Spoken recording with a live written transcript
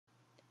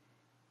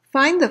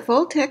Find the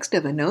full text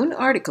of a known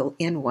article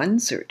in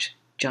OneSearch,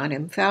 John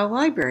M. Fowle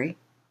Library,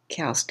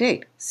 Cal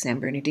State, San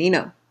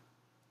Bernardino.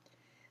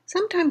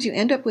 Sometimes you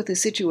end up with a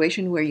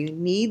situation where you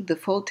need the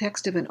full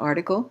text of an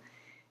article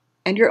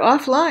and you're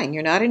offline,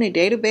 you're not in a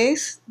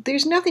database,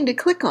 there's nothing to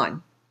click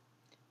on.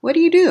 What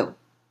do?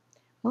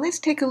 Well, let's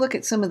take a look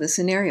at some of the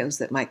scenarios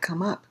that might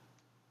come up.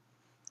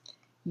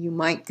 You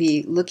might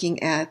be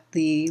looking at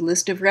the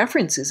list of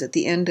references at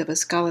the end of a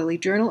scholarly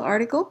journal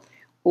article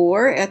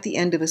or at the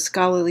end of a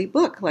scholarly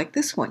book like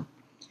this one,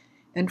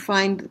 and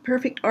find the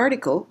perfect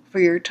article for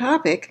your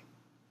topic,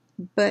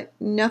 but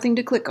nothing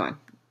to click on.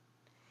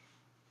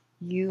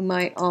 You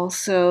might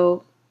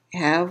also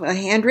have a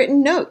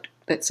handwritten note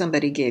that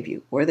somebody gave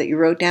you or that you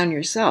wrote down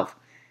yourself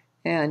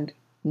and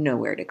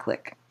nowhere to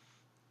click.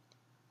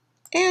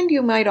 And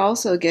you might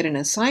also get an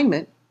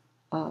assignment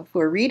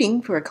for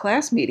reading for a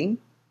class meeting,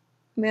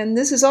 and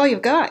this is all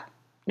you've got.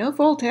 No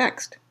full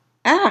text.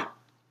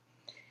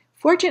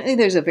 Fortunately,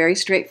 there's a very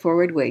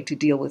straightforward way to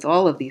deal with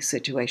all of these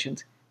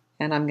situations,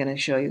 and I'm going to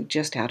show you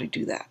just how to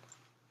do that.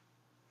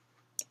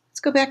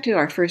 Let's go back to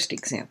our first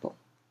example.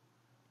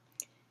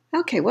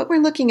 Okay, what we're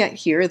looking at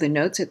here are the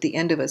notes at the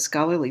end of a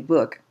scholarly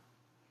book,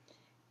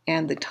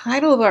 and the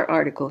title of our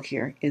article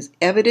here is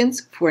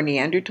Evidence for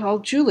Neanderthal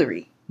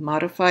Jewelry,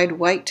 Modified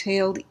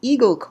White-tailed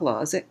Eagle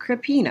Claws at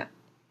Crepina.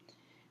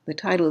 The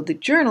title of the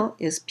journal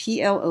is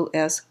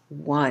PLOS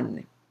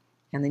 1,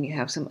 and then you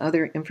have some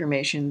other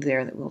information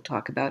there that we'll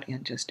talk about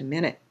in just a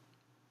minute.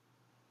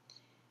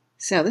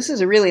 So this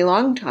is a really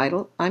long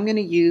title. I'm going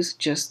to use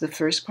just the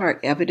first part,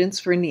 Evidence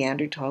for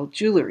Neanderthal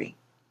Jewelry.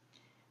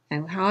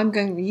 And how I'm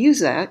going to use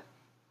that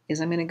is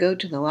I'm going to go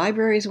to the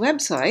library's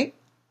website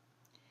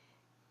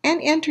and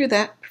enter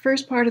that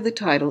first part of the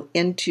title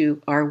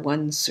into our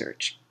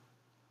OneSearch.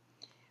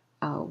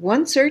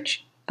 OneSearch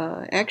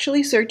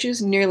actually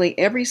searches nearly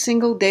every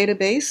single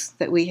database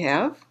that we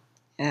have,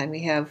 and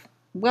we have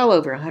well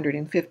over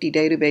 150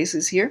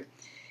 databases here.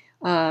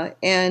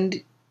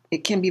 And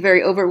it can be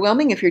very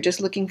overwhelming if you're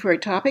just looking for a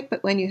topic,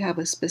 but when you have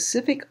a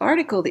specific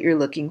article that you're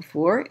looking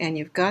for and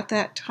you've got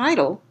that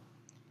title,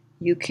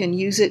 you can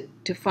use it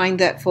to find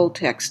that full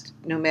text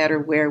no matter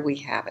where we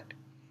have it.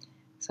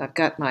 So I've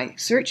got my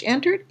search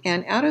entered,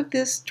 and out of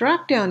this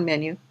drop-down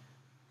menu,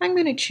 I'm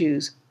going to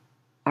choose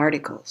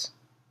Articles.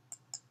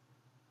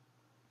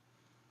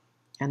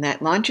 And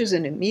that launches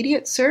an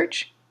immediate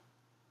search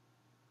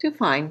to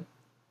find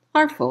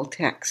our full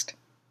text.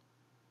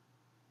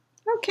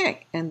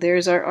 Okay, and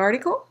there's our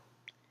article.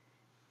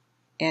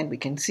 And we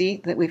can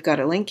see that we've got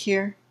a link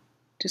here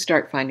to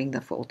start finding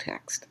the full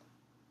text.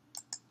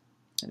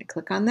 I'm going to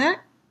click on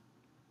that.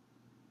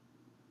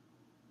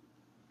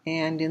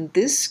 And in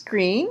this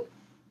screen,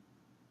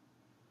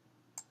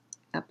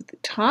 up at the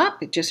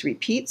top, it just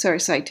repeats our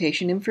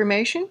citation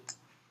information,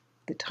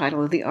 the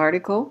title of the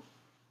article,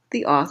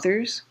 the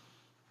authors,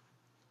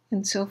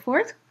 and so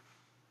forth.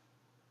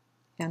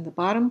 And the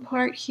bottom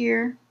part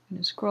here, I'm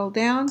going to scroll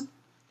down,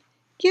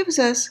 gives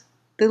us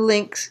the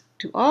links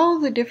to all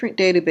the different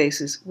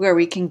databases where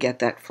we can get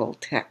that full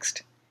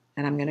text.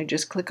 And I'm going to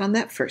just click on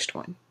that first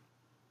one.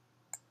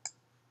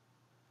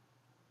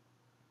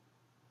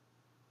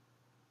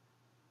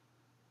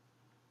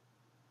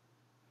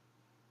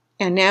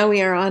 And now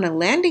we are on a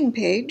landing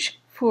page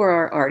for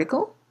our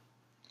article.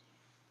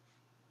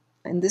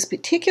 In this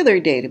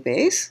particular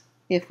database,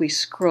 if we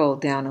scroll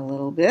down a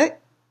little bit,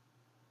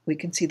 we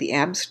can see the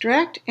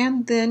abstract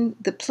and then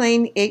the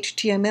plain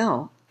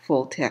HTML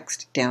full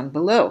text down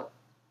below.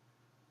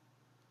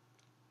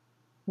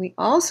 We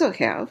also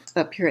have,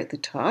 up here at the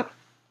top,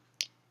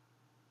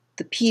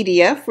 the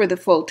PDF for the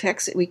full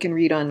text that we can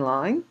read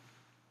online,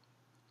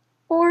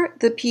 or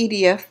the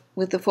PDF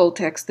with the full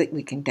text that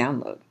we can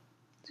download.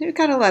 So you've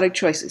got a lot of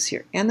choices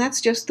here, and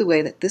that's just the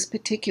way that this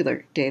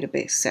particular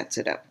database sets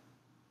it up.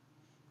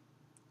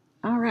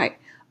 All right,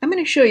 I'm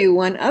going to show you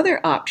one other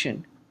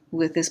option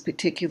with this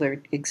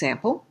particular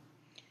example.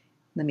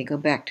 Let me go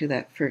back to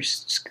that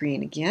first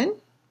screen again.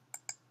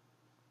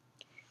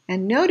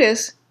 And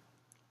notice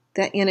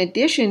that in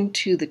addition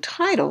to the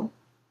title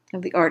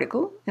of the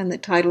article and the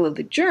title of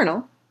the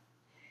journal,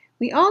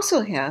 we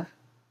also have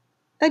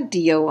a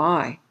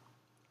DOI,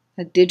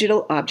 a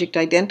digital object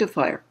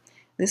identifier.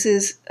 This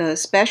is a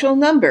special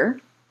number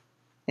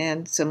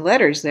and some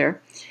letters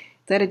there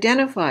that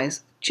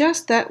identifies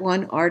just that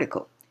one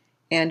article.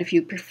 And if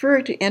you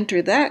prefer to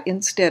enter that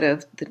instead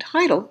of the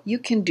title, you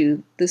can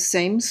do the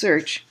same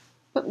search,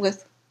 but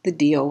with the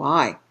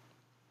DOI.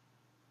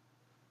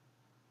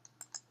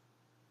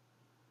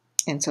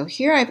 And so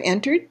here I've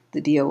entered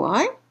the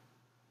DOI,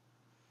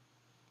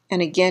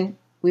 and again,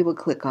 we will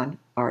click on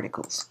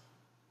Articles.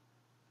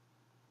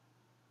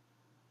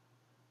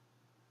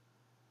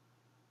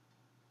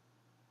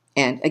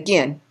 And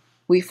again,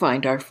 we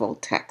find our full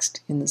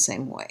text in the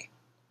same way.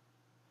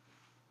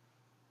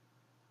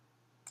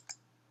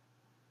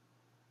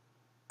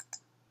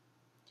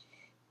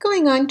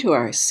 Going on to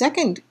our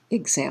second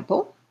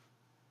example,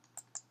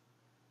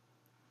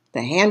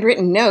 the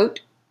handwritten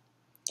note.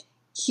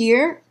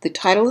 Here, the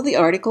title of the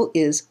article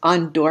is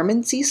On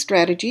Dormancy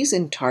Strategies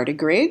in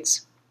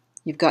Tardigrades.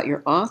 You've got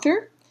your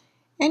author,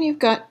 and you've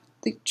got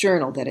the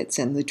journal that it's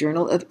in, the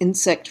Journal of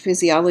Insect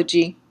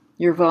Physiology,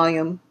 your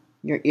volume,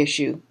 your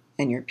issue,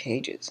 and your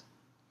pages.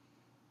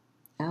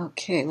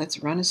 Okay,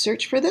 let's run a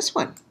search for this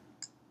one.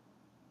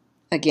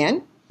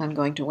 Again, I'm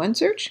going to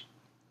OneSearch,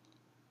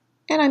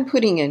 and I'm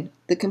putting in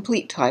the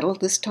complete title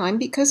this time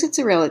because it's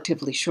a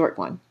relatively short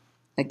one.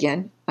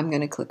 Again, I'm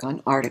going to click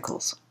on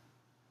Articles.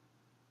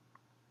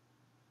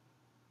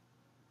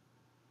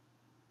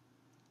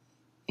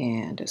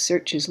 And a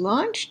search is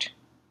launched.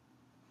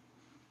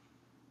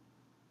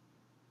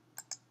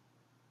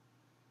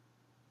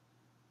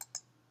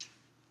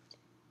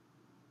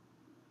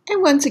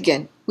 And once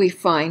again, we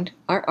find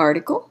our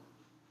article,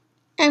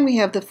 and we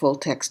have the full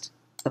text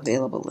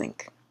available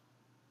link.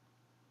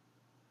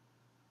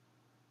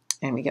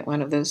 And we get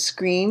one of those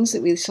screens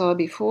that we saw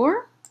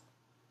before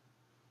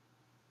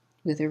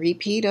with a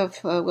repeat of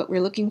what we're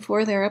looking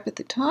for there up at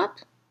the top,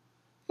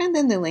 and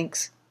then the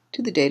links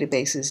to the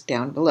databases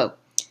down below.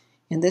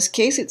 In this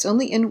case, it's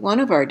only in one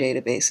of our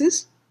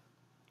databases,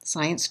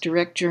 Science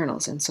Direct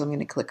Journals, and so I'm going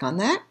to click on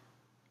that.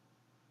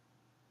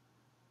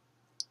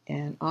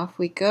 And off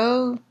we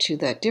go to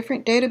that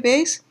different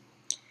database.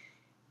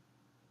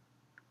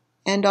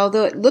 And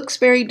although it looks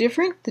very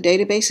different, the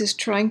database is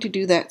trying to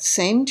do that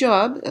same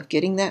job of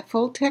getting that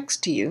full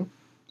text to you.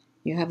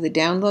 You have the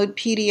download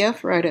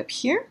PDF right up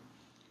here,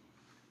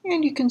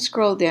 and you can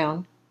scroll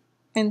down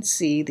and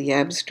see the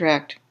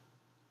abstract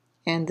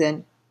and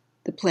then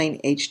the plain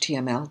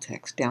HTML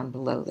text down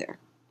below there.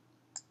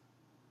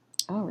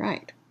 All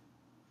right.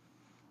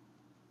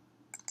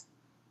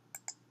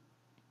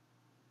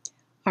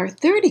 Our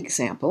third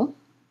example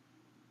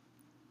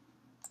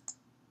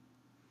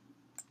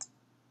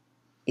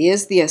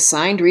is the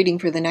assigned reading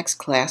for the next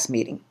class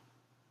meeting.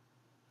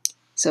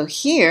 So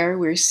here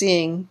we're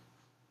seeing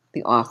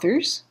the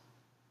authors,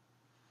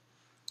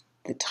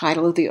 the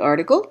title of the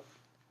article,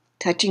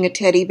 Touching a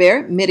Teddy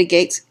Bear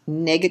Mitigates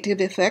Negative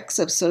Effects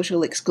of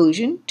Social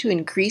Exclusion to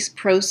Increase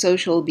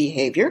Pro-Social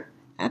Behavior.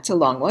 That's a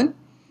long one.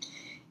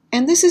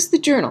 And this is the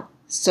journal,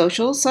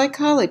 Social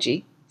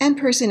Psychology and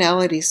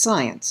Personality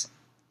Science,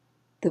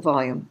 the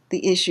volume,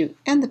 the issue,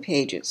 and the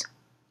pages.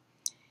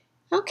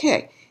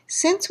 Okay,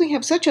 since we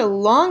have such a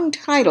long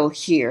title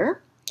here,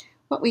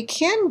 what we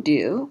can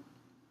do,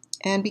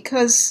 and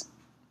because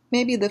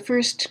maybe the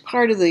first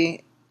part of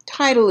the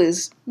title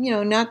is,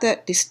 not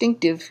that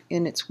distinctive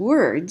in its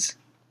words,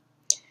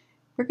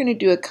 we're going to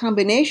do a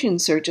combination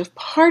search of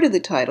part of the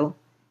title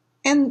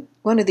and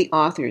one of the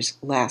author's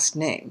last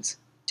names.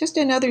 Just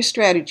another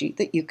strategy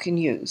that you can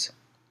use.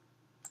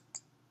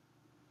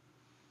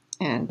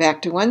 And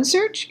back to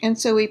OneSearch, and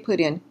so we put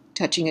in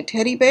Touching a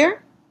Teddy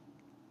Bear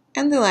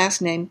and the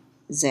last name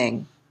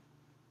Zhang,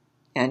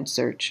 and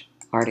search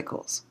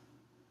articles.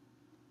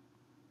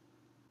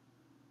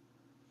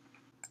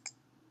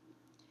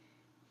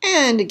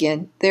 And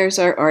again, there's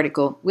our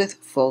article with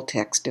full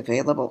text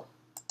available.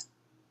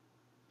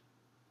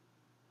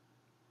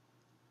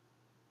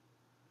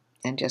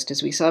 And just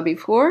as we saw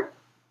before,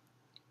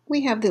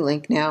 we have the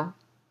link now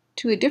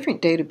to a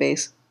different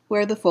database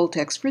where the full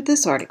text for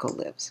this article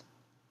lives.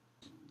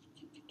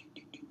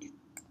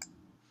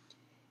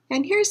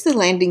 And here's the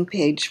landing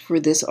page for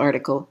this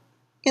article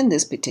in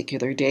this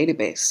particular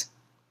database.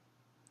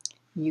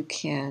 You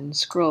can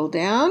scroll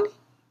down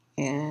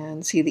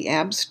and see the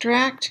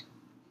abstract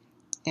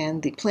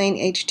and the plain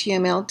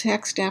HTML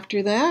text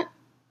after that.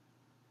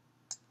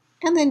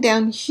 And then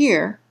down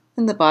here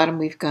in the bottom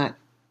we've got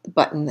the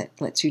button that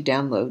lets you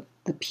download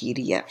the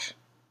PDF.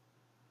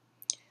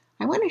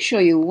 I want to show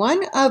you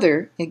one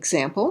other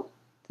example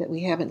that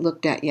we haven't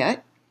looked at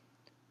yet.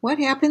 What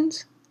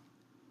happens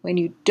when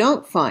you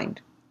don't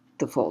find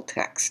the full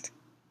text?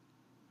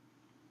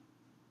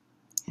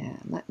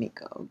 And let me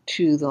go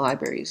to the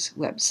library's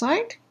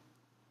website.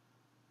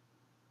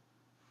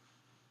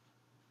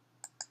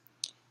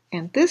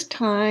 And this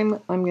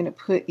time I'm going to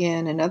put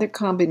in another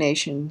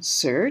combination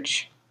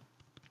search.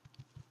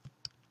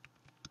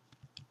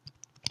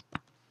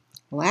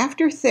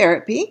 Laughter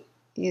Therapy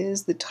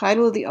is the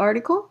title of the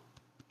article,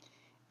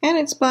 and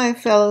it's by a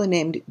fellow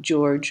named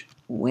George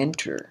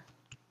Winter.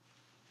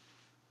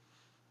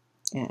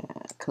 And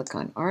click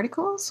on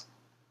Articles.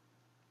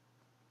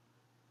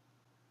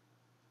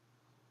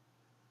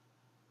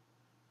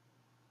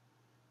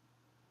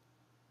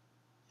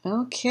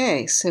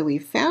 Okay, so we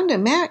found a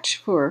match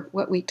for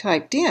what we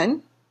typed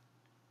in,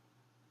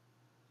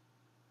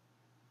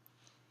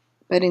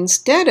 but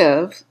instead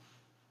of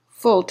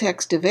full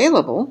text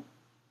available,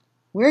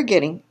 we're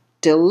getting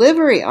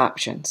delivery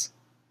options.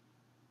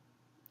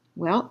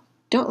 Well,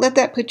 don't let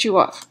that put you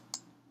off.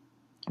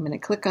 I'm going to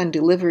click on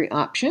Delivery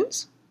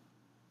Options,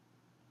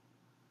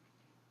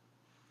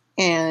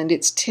 and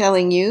it's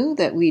telling you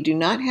that we do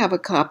not have a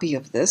copy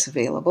of this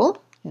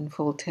available in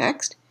full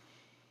text.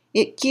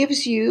 It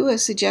gives you a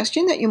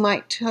suggestion that you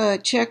might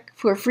check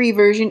for a free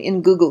version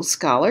in Google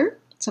Scholar.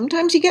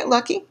 Sometimes you get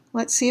lucky.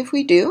 Let's see if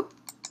we do.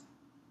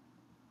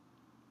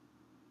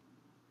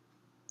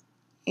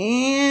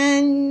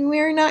 And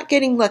we're not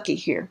getting lucky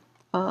here.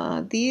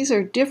 These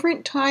are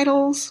different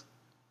titles,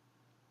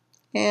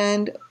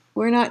 and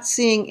we're not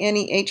seeing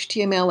any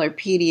HTML or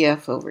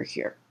PDF over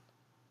here.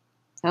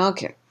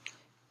 Okay,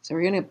 so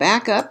we're going to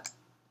back up,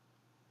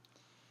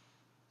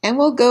 and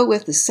we'll go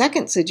with the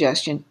second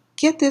suggestion: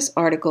 get this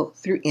article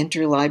through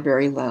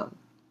interlibrary loan.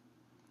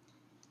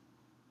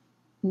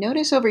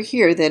 Notice over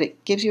here that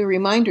it gives you a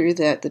reminder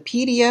that the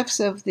PDFs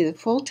of the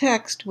full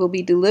text will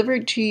be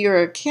delivered to your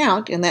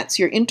account, and that's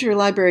your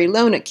interlibrary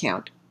loan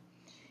account,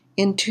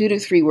 in 2 to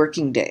 3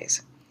 working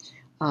days.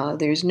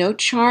 There's no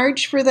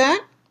charge for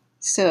that,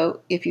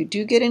 so if you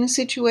do get in a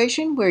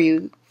situation where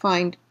you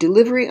find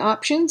delivery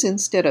options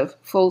instead of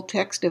full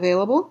text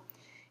available,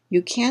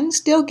 you can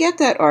still get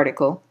that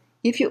article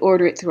if you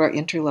order it through our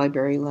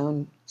interlibrary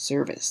loan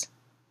service.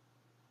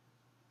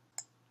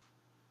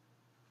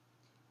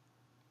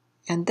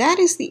 And that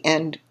is the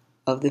end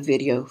of the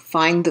video,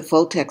 Find the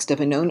Full Text of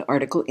a Known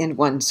Article in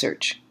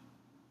OneSearch.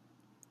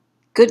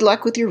 Good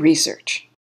luck with your research.